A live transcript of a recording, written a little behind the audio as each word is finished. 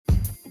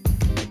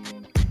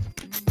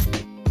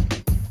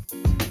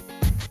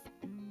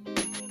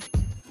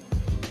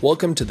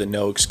Welcome to the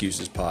No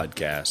Excuses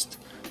Podcast,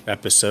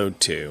 Episode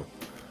 2.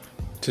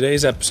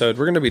 Today's episode,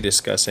 we're going to be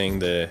discussing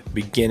the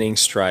beginning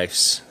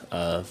strifes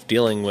of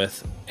dealing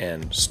with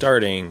and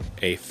starting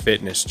a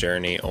fitness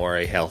journey or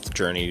a health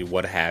journey,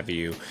 what have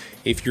you,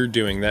 if you're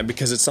doing that,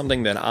 because it's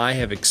something that I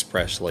have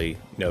expressly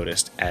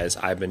noticed as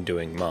I've been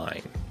doing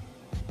mine.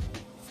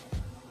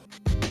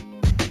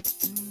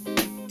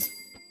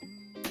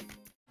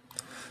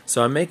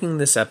 So I'm making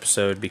this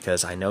episode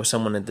because I know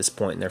someone at this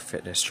point in their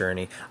fitness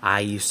journey. I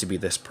used to be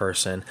this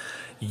person.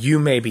 You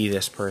may be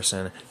this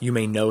person. You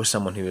may know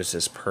someone who is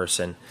this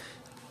person.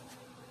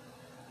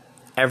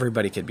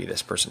 Everybody could be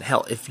this person.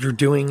 Hell, if you're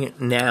doing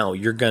it now,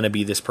 you're going to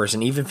be this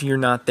person. Even if you're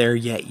not there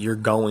yet, you're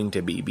going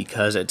to be,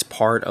 because it's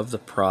part of the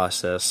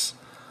process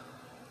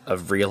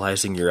of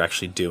realizing you're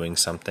actually doing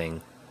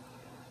something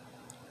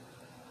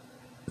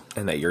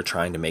and that you're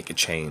trying to make a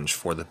change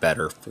for the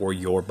better, for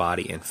your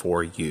body and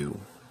for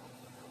you.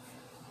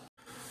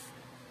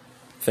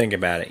 Think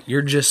about it.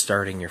 You're just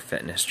starting your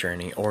fitness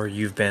journey, or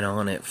you've been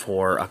on it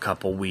for a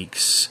couple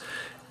weeks,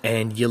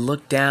 and you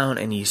look down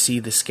and you see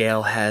the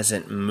scale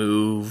hasn't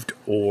moved,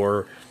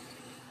 or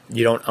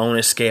you don't own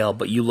a scale,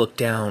 but you look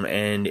down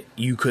and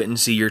you couldn't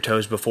see your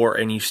toes before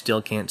and you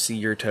still can't see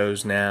your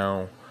toes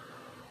now.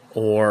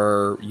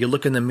 Or you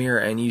look in the mirror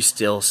and you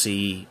still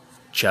see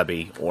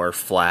chubby or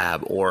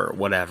flab or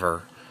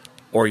whatever,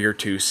 or you're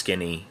too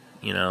skinny,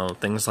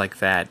 things like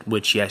that,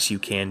 which yes, you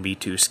can be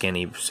too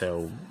skinny,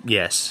 so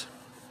yes.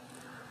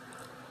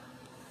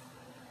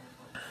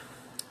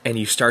 And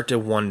you start to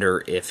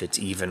wonder if it's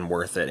even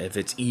worth it, if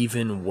it's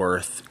even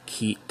worth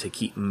to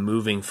keep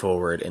moving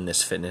forward in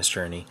this fitness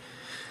journey.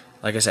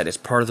 Like I said, it's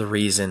part of the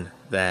reason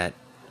that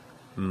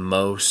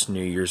most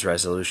New Year's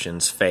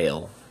resolutions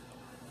fail.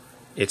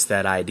 It's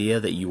that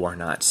idea that you are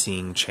not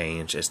seeing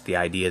change. It's the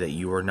idea that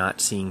you are not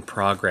seeing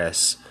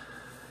progress.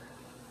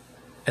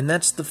 And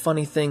that's the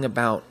funny thing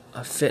about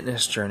a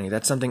fitness journey.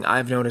 That's something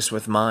I've noticed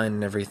with mine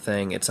and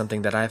everything. It's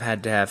something that I've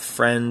had to have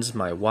friends,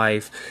 my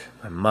wife,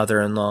 my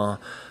mother-in-law,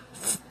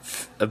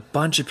 a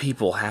bunch of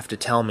people have to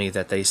tell me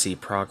that they see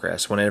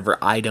progress whenever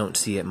I don't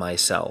see it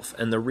myself.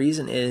 And the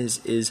reason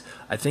is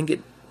I think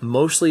it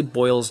mostly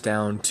boils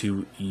down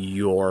to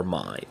your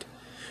mind.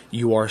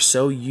 You are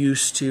so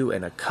used to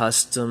and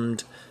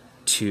accustomed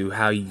to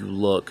how you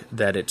look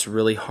that it's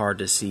really hard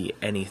to see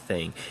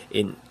anything.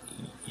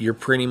 You're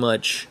pretty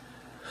much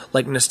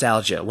like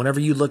nostalgia. Whenever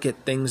you look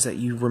at things that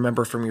you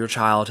remember from your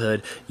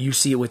childhood, you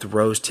see it with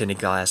rose-tinted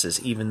glasses,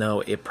 even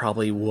though it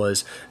probably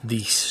was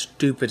the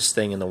stupidest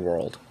thing in the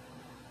world.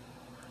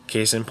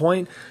 Case in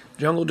point,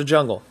 Jungle to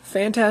Jungle.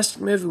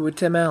 Fantastic movie with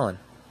Tim Allen.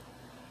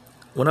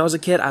 When I was a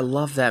kid, I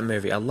loved that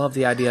movie. I loved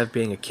the idea of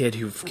being a kid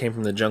who came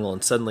from the jungle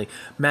and suddenly,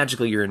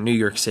 magically, you're in New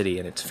York City,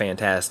 and it's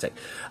fantastic.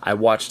 I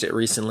watched it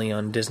recently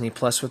on Disney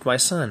Plus with my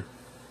son.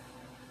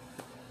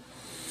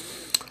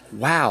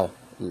 Wow.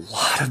 A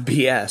lot of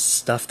BS,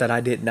 stuff that I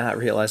did not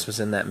realize was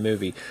in that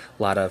movie.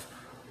 A lot of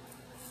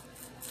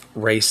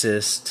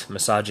racist,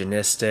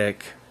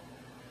 misogynistic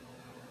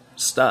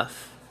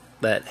stuff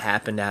that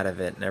happened out of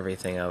it and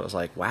everything. I was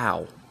like,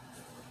 wow.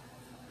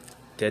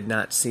 Did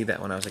not see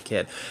that when I was a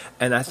kid.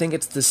 And I think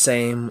it's the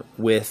same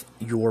with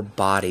your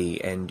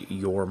body and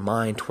your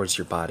mind towards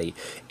your body.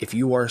 If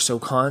you are so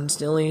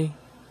constantly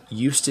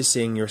used to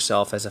seeing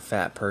yourself as a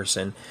fat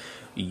person,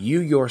 you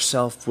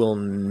yourself will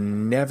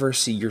never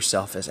see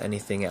yourself as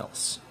anything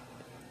else.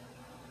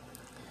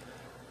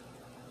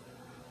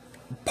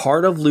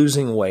 Part of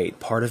losing weight,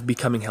 part of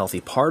becoming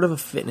healthy, part of a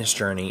fitness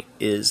journey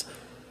is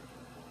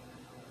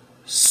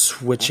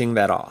switching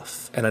that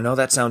off. And I know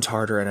that sounds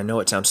harder and I know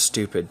it sounds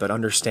stupid, but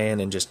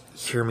understand and just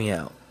hear me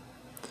out.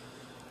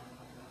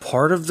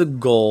 Part of the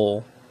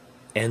goal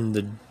and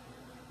the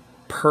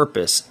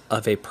purpose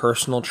of a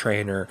personal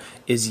trainer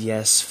is,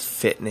 yes,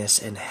 fitness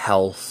and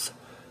health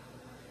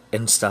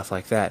and stuff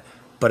like that,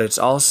 but it's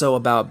also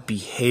about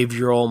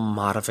behavioral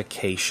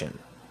modification.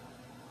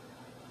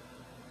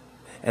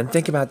 And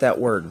think about that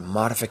word,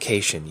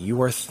 modification.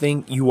 You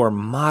are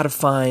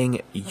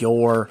modifying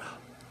your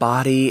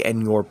body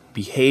and your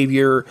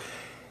behavior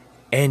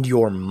and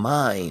your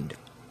mind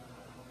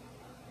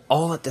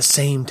all at the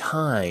same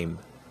time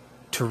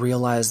to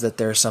realize that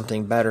there's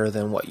something better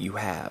than what you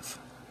have.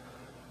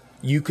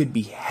 You could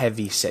be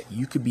heavy set.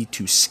 You could be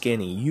too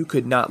skinny. You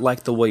could not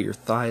like the way your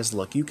thighs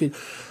look. You could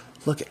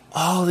look at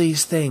all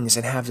these things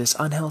and have this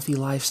unhealthy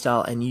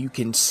lifestyle, and you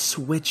can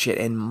switch it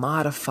and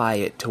modify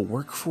it to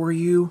work for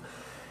you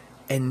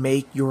and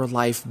make your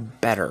life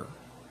better.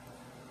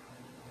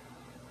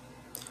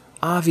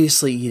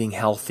 Obviously, eating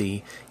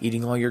healthy,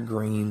 eating all your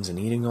greens and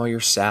eating all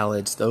your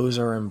salads, those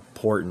are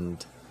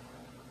important.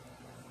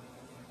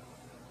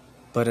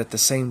 But at the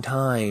same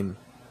time,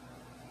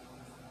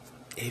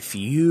 if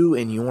you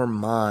in your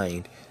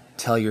mind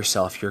tell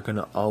yourself you're going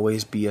to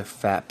always be a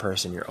fat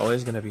person, you're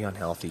always going to be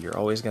unhealthy, you're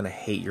always going to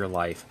hate your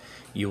life,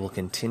 you will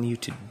continue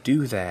to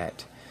do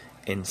that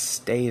and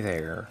stay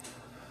there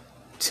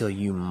till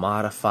you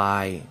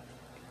modify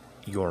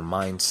your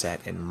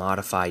mindset and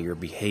modify your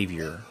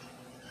behavior.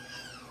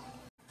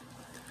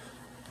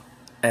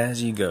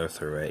 as you go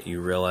through it, you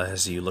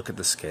realize, you look at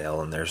the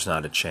scale and there's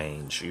not a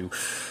change. You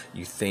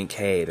think,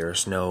 hey,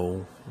 there's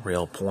no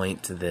real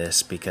point to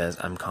this because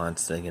I'm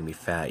constantly going to be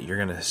fat. You're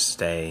going to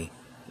stay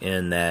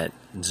in that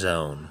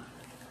zone.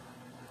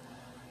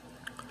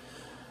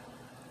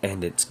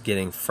 And it's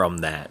getting from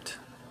that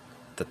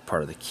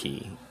part of the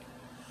key.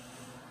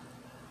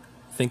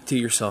 Think to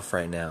yourself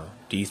right now,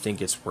 do you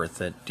think it's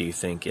worth it? Do you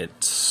think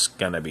it's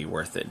going to be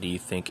worth it? Do you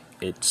think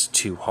it's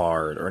too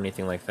hard or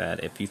anything like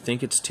that? If you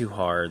think it's too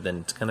hard, then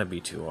it's going to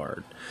be too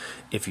hard.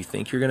 If you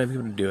think you're going to be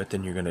able to do it,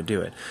 then you're going to do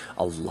it.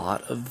 A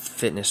lot of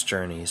fitness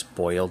journeys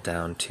boil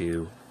down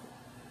to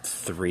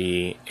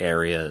 3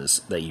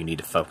 areas that you need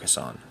to focus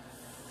on.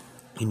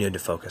 You need to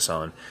focus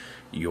on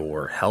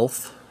your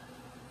health,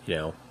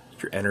 your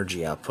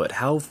energy output.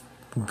 How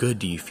good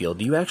do you feel?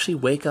 Do you actually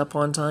wake up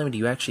on time? Do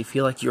you actually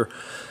feel like you're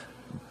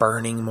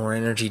burning more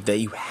energy, that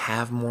you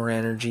have more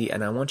energy?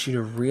 And I want you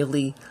to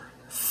really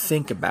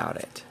think about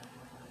it.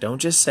 Don't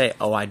just say,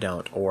 oh, I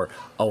don't, or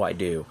oh, I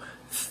do.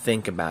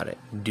 Think about it.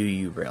 Do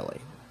you really?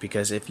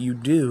 Because if you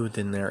do,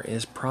 then there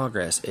is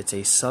progress. It's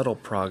a subtle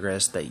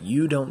progress that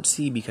you don't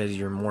see because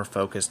you're more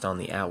focused on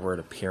the outward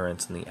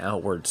appearance and the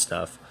outward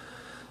stuff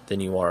than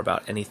you are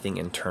about anything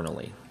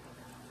internally.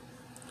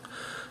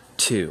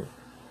 2,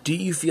 do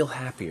you feel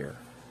happier?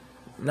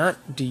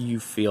 Not do you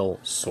feel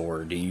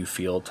sore, do you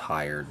feel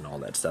tired and all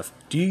that stuff.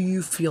 Do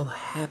you feel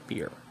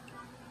happier?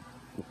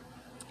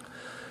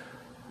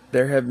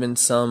 There have been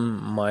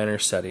some minor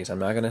studies. I'm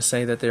not going to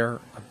say that there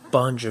are a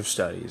bunch of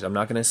studies. I'm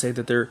not going to say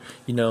that they're,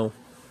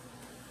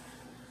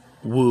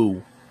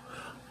 woo.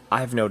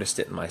 I've noticed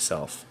it in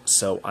myself.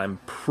 So I'm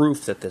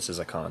proof that this is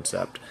a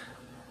concept.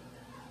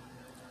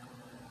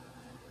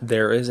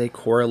 There is a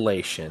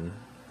correlation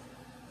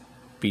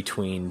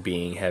between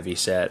being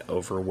heavyset,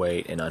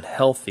 overweight, and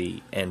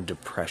unhealthy and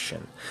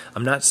depression.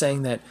 I'm not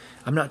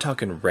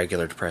talking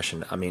regular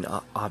depression. I mean,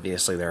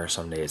 obviously there are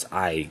some days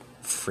I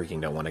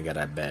freaking don't want to get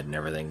out of bed and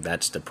everything.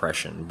 That's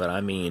depression. But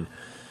I mean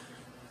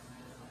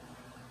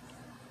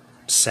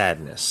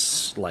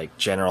sadness, like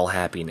general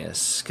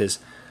happiness. Because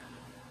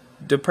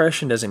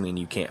depression doesn't mean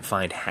you can't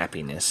find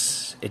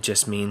happiness. It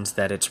just means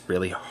that it's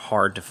really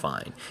hard to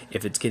find.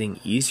 If it's getting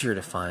easier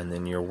to find,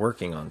 then you're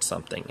working on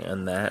something.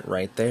 And that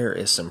right there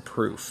is some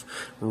proof.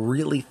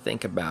 Really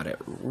think about it.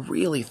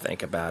 Really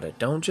think about it.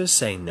 Don't just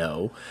say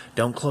no.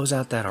 Don't close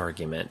out that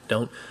argument.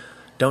 Don't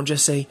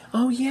just say,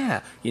 oh yeah,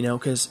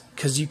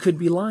 because you could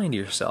be lying to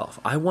yourself.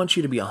 I want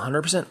you to be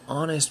 100%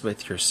 honest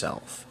with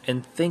yourself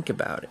and think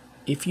about it.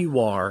 If you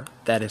are,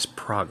 that is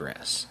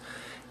progress.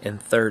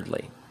 And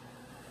thirdly,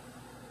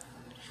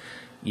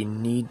 you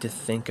need to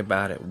think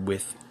about it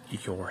with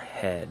your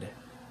head.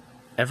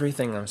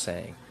 Everything I'm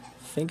saying,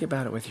 think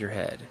about it with your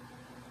head.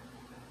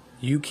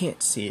 You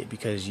can't see it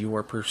because you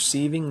are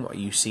perceiving what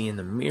you see in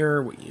the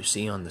mirror, what you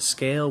see on the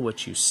scale,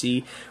 what you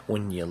see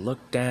when you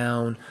look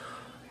down.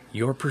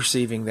 You're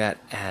perceiving that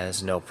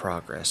as no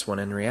progress, when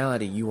in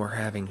reality you are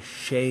having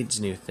shades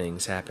new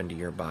things happen to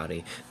your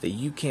body that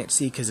you can't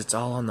see because it's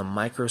all on the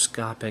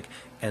microscopic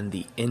and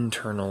the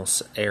internal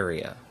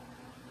area.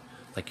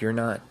 Like you're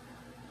not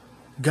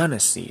gonna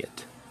see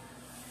it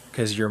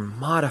because you're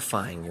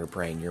modifying your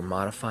brain, you're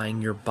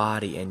modifying your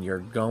body, and you're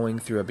going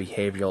through a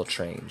behavioral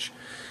change.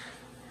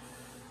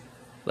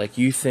 Like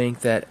you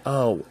think that,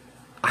 oh,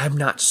 I'm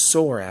not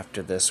sore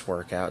after this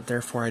workout,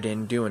 therefore I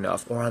didn't do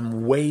enough, or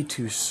I'm way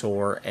too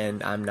sore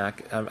and I'm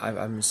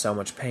in so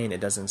much pain it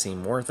doesn't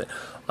seem worth it.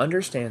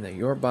 Understand that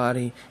your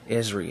body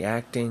is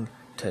reacting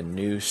to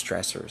new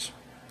stressors.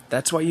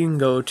 That's why you can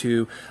go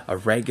to a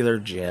regular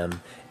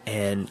gym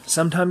and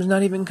sometimes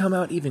not even come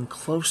out even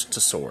close to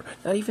sore,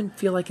 not even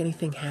feel like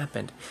anything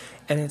happened.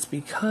 And it's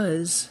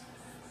because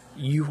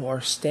you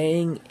are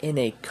staying in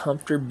a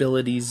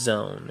comfortability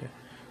zone.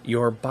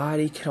 Your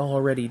body can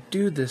already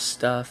do this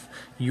stuff,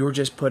 you're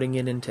just putting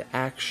it into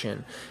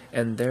action,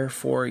 and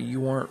therefore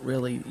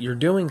you're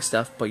doing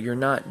stuff, but you're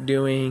not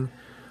doing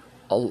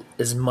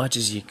as much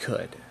as you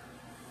could.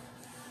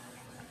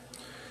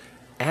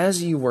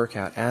 As you work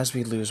out, as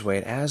we lose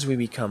weight, as we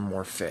become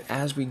more fit,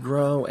 as we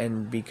grow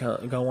and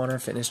go on our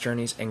fitness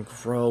journeys and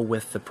grow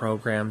with the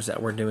programs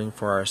that we're doing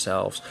for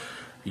ourselves,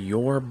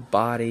 your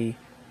body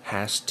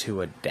has to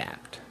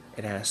adapt.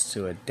 It has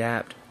to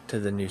adapt to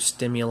the new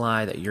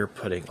stimuli that you're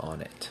putting on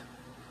it.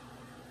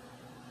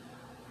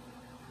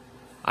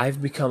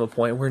 I've become a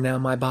point where now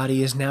my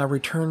body is now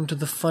returned to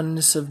the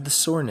funness of the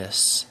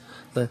soreness,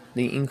 the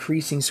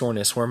increasing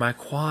soreness, where my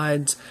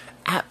quads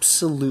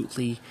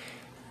absolutely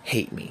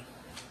hate me.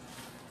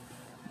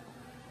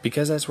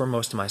 Because that's where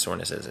most of my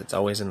soreness is. It's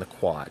always in the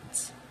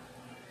quads.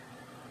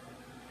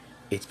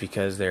 It's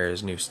because there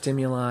is new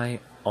stimuli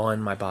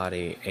on my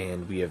body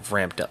and we have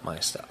ramped up my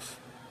stuff.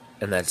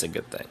 And that's a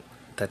good thing.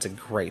 That's a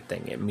great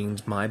thing. It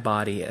means my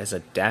body has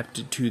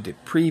adapted to the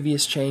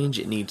previous change.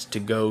 It needs to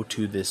go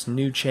to this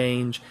new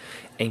change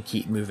and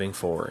keep moving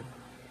forward.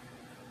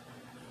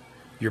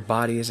 Your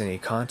body is in a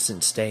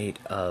constant state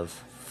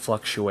of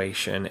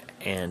fluctuation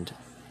and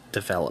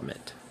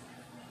development.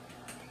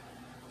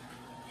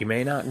 You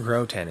may not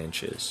grow 10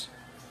 inches,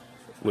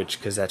 which,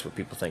 because that's what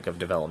people think of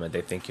development.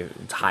 They think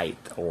it's height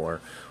or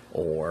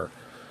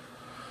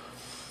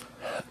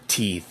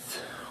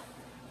teeth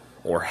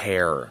or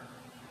hair,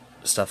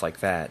 stuff like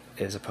that,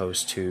 as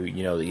opposed to,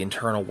 the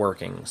internal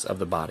workings of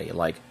the body.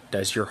 Like,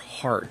 does your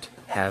heart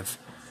have,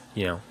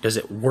 does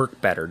it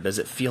work better? Does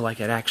it feel like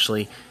it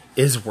actually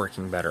is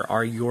working better?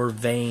 Are your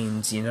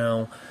veins,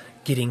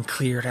 getting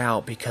cleared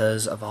out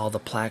because of all the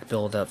plaque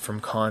buildup from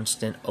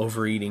constant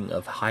overeating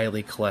of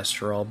highly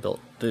cholesterol built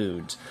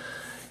foods?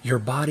 Your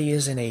body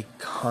is in a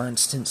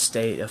constant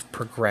state of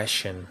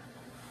progression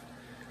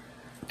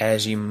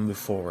as you move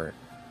forward.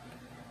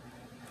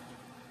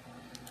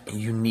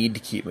 You need to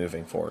keep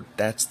moving forward.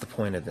 That's the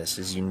point of this,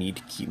 is you need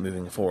to keep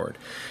moving forward.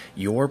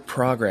 Your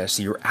progress,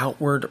 your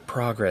outward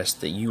progress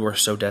that you are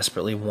so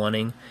desperately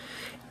wanting,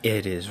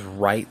 it is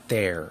right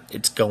there.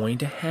 It's going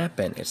to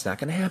happen. It's not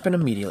going to happen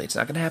immediately. It's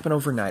not going to happen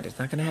overnight. It's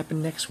not going to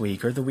happen next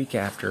week or the week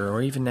after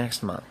or even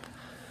next month.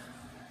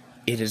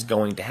 It is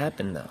going to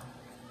happen, though,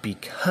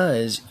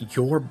 because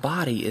your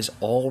body is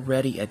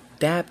already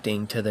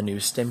adapting to the new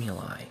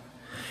stimuli.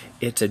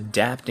 It's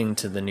adapting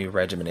to the new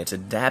regimen. It's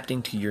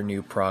adapting to your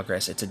new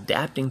progress. It's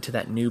adapting to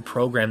that new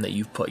program that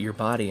you've put your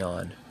body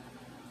on.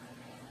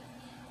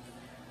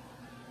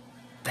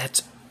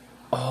 That's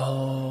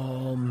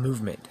all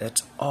movement.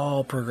 That's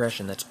all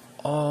progression. That's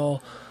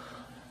all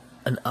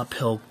an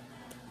uphill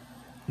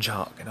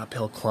jog, an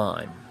uphill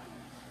climb.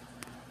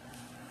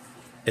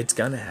 It's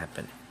gonna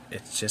happen.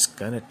 It's just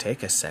gonna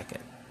take a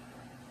second.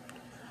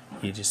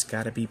 You just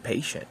gotta be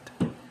patient.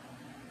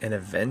 And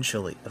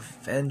eventually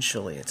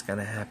it's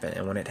gonna happen.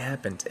 And when it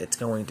happens, it's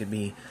going to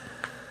be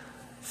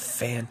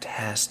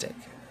fantastic.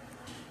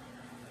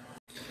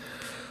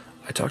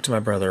 I talked to my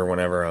brother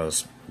whenever I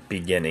was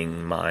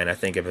beginning mine. I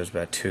think it was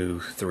about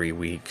 2-3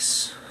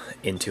 weeks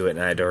into it, and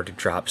I'd already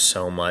dropped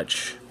so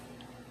much.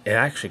 It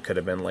actually could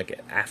have been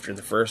like after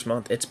the first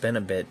month. It's been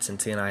a bit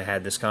since he and I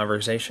had this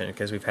conversation,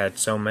 because we've had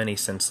so many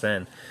since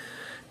then,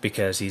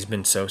 because he's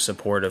been so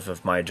supportive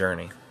of my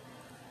journey.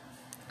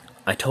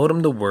 I told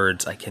him the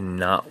words, "I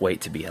cannot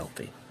wait to be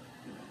healthy."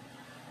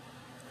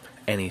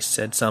 And he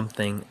said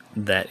something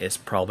that is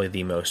probably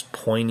the most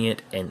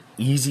poignant and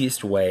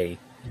easiest way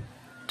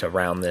to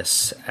round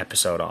this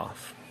episode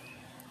off.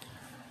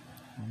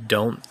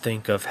 Don't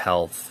think of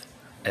health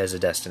as a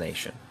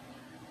destination.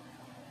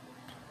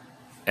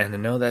 And I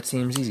know that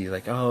seems easy,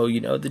 like,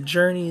 the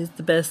journey is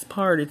the best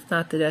part, it's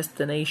not the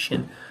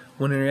destination.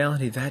 When in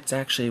reality, that's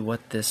actually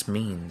what this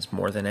means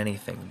more than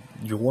anything.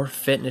 Your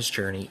fitness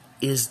journey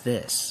is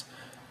this.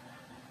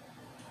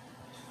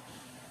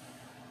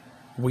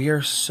 We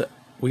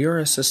are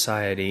a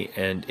society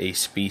and a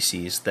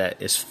species that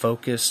is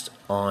focused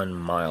on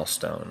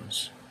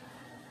milestones.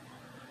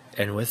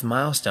 And with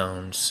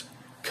milestones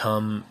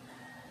come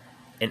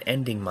an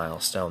ending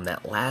milestone,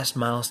 that last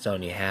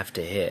milestone you have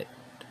to hit.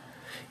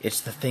 It's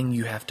the thing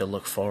you have to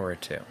look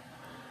forward to.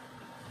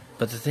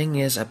 But the thing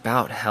is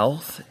about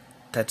health,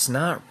 that's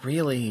not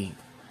really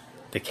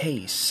the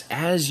case.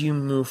 As you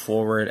move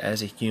forward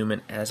as a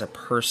human, as a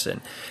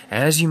person,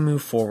 as you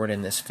move forward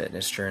in this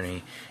fitness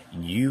journey,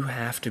 you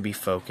have to be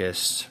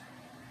focused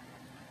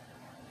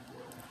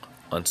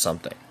on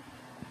something,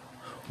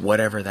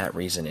 whatever that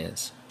reason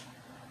is.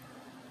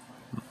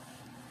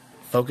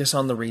 Focus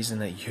on the reason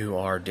that you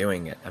are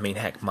doing it. I mean,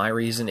 heck, my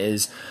reason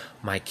is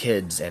my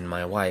kids and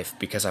my wife,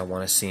 because I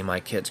want to see my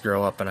kids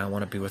grow up and I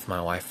want to be with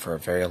my wife for a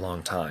very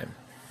long time.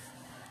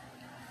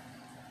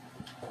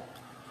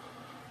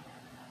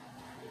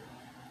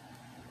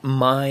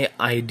 My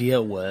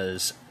idea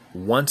was,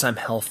 once I'm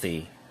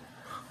healthy,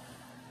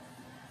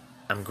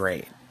 I'm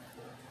great.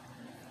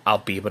 I'll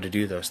be able to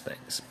do those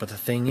things. But the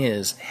thing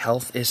is,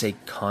 health is a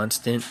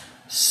constant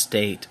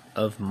state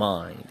of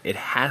mind. It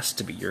has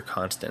to be your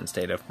constant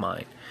state of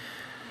mind.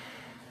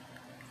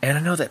 And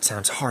I know that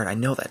sounds hard. I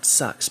know that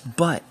sucks.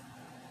 But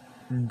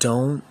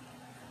don't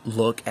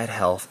look at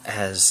health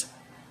as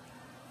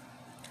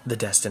the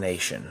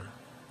destination.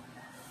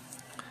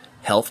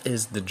 Health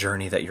is the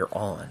journey that you're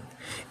on.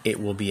 It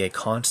will be a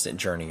constant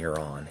journey you're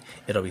on.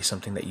 It'll be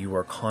something that you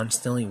are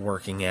constantly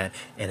working at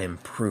and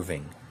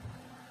improving.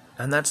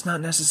 And that's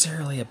not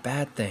necessarily a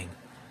bad thing.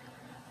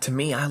 To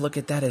me, I look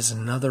at that as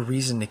another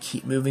reason to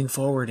keep moving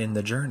forward in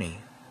the journey.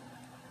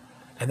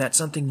 And that's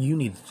something you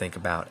need to think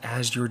about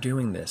as you're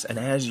doing this and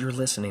as you're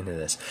listening to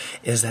this,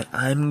 is that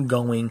I'm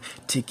going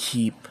to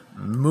keep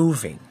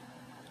moving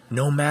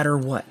no matter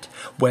what.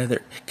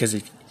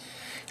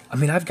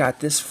 I've got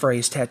this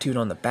phrase tattooed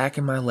on the back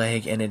of my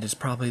leg, and it is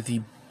probably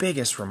the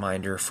biggest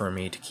reminder for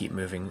me to keep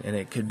moving, and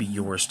it could be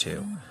yours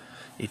too.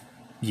 If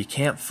you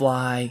can't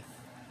fly,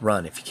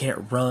 run. If you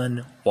can't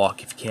run,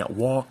 walk. If you can't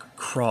walk,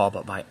 crawl.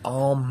 But by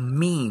all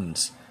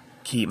means,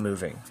 keep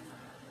moving.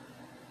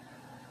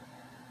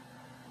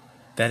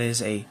 That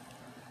is a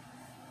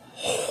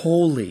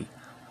wholly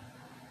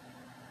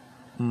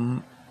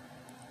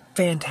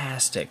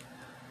fantastic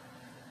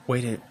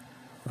way to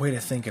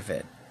think of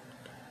it.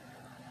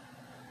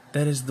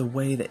 That is the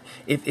way that,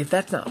 if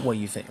that's not what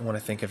you want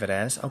to think of it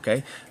as,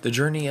 okay, the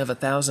journey of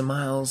 1,000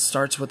 miles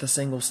starts with a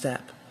single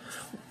step.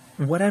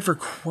 whatever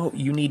quote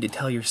you need to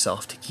tell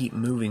yourself to keep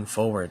moving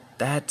forward,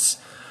 that's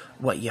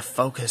what you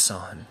focus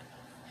on.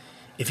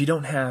 If you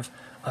don't have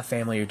a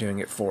family you're doing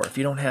it for, if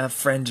you don't have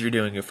friends you're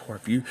doing it for,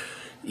 if you,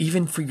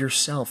 even for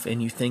yourself,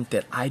 and you think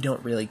that I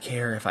don't really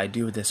care if I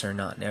do this or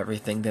not and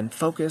everything, then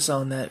focus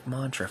on that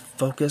mantra.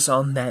 Focus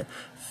on that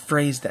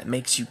phrase that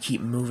makes you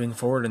keep moving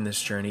forward in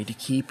this journey, to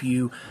keep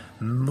you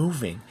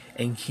moving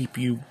and keep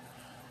you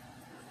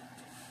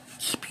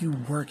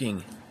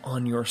working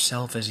on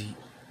yourself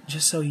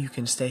just so you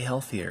can stay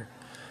healthier.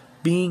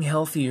 Being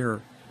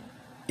healthier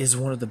is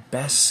one of the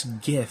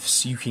best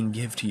gifts you can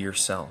give to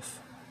yourself.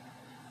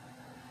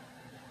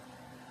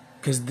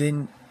 Because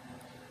then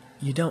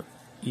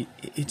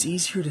it's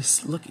easier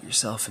to look at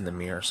yourself in the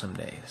mirror some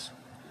days.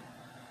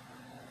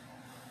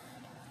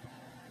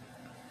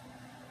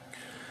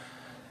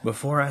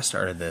 Before I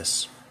started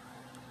this,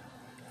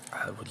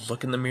 I would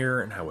look in the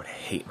mirror and I would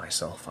hate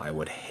myself. I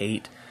would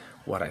hate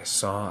what I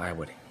saw. I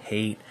would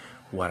hate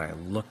what I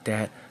looked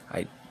at.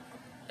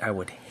 I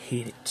would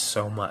hate it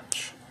so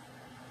much.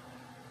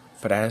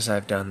 But as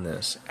I've done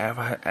this,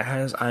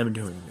 as I'm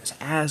doing this,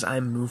 as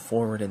I move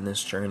forward in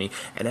this journey,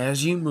 and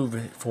as you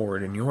move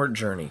forward in your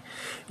journey,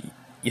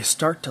 you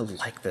start to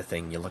like the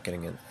thing you're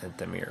looking at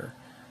the mirror.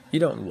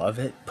 You don't love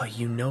it, but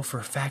you know for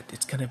a fact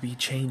it's going to be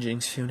changing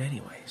soon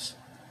anyways.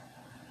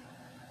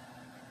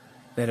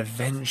 That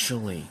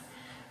eventually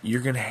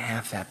you're going to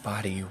have that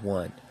body you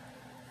want.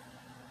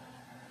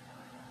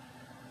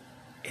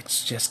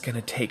 It's just going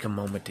to take a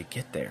moment to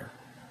get there.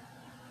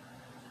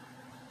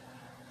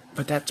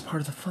 But that's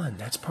part of the fun.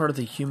 That's part of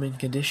the human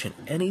condition.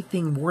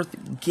 Anything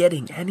worth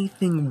getting,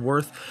 anything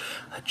worth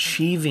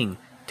achieving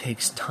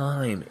takes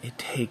time. It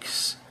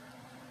takes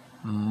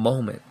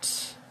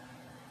moments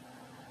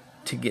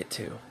to get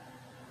to.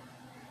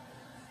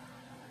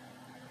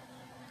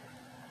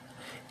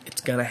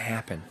 It's going to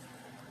happen.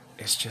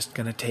 It's just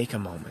going to take a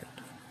moment.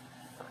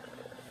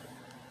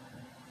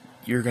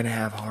 You're going to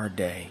have a hard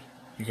day.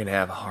 You're going to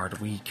have a hard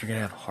week. You're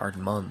going to have a hard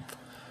month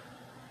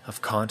of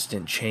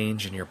constant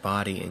change in your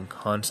body and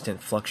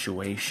constant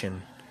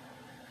fluctuation,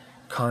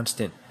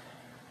 constant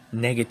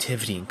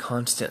negativity and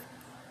constant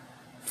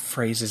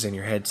phrases in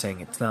your head saying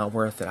it's not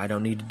worth it, I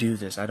don't need to do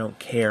this, I don't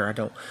care,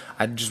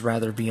 I'd just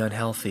rather be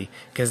unhealthy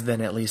because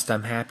then at least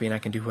I'm happy and I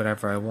can do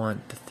whatever I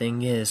want. The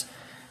thing is,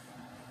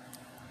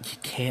 you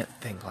can't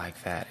think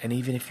like that. And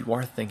even if you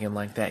are thinking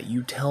like that,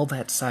 you tell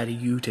that side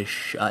of you to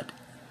shut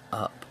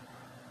up.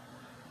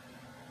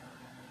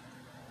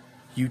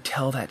 You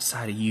tell that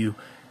side of you,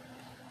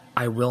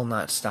 I will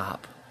not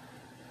stop.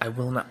 I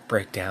will not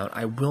break down.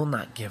 I will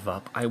not give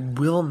up. I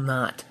will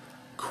not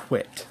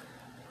quit.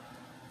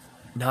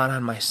 Not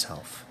on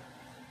myself.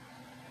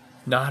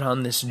 Not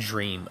on this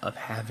dream of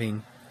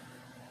having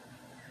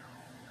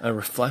a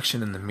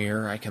reflection in the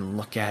mirror I can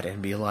look at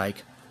and be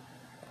like,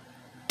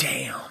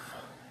 damn,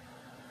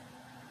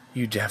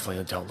 you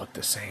definitely don't look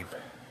the same.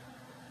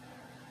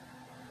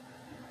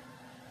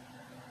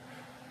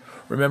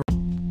 Remember,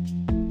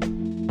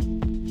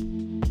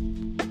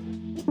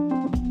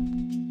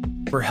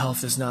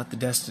 health is not the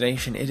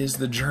destination. It is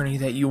the journey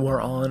that you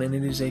are on, and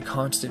it is a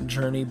constant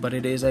journey, but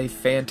it is a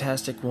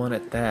fantastic one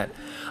at that.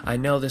 I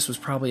know this was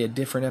probably a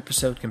different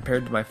episode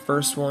compared to my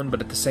first one,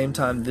 but at the same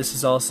time, this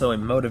is also a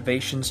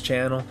motivations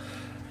channel,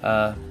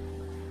 and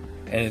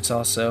it's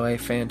also a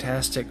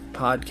fantastic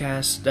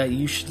podcast that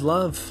you should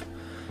love.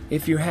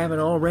 If you haven't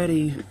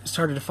already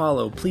started to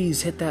follow,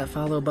 please hit that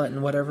follow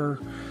button, whatever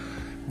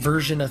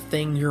version of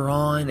thing you're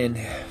on, and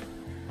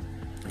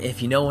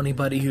if you know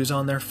anybody who's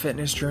on their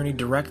fitness journey,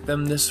 direct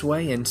them this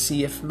way and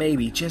see if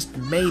maybe, just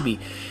maybe,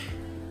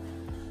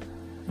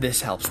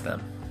 this helps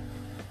them.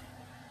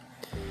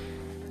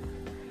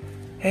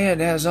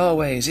 And as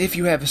always, if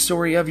you have a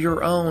story of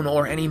your own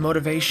or any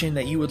motivation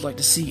that you would like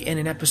to see in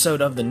an episode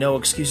of the No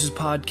Excuses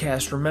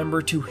podcast,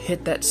 remember to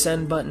hit that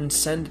send button.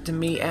 Send it to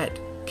me at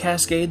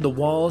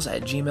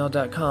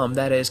cascadethewalls@gmail.com.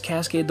 That is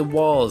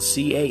cascadethewalls,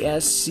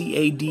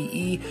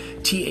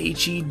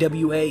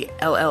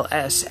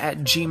 CASCADETHEWALLS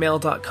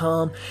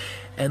 @gmail.com.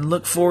 And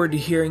look forward to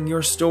hearing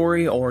your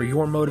story or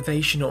your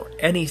motivation or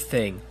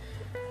anything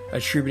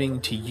attributing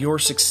to your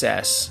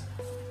success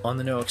on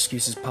the No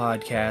Excuses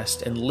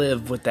podcast, and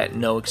live with that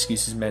no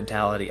excuses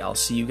mentality. I'll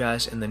see you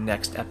guys in the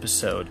next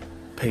episode.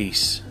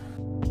 Peace.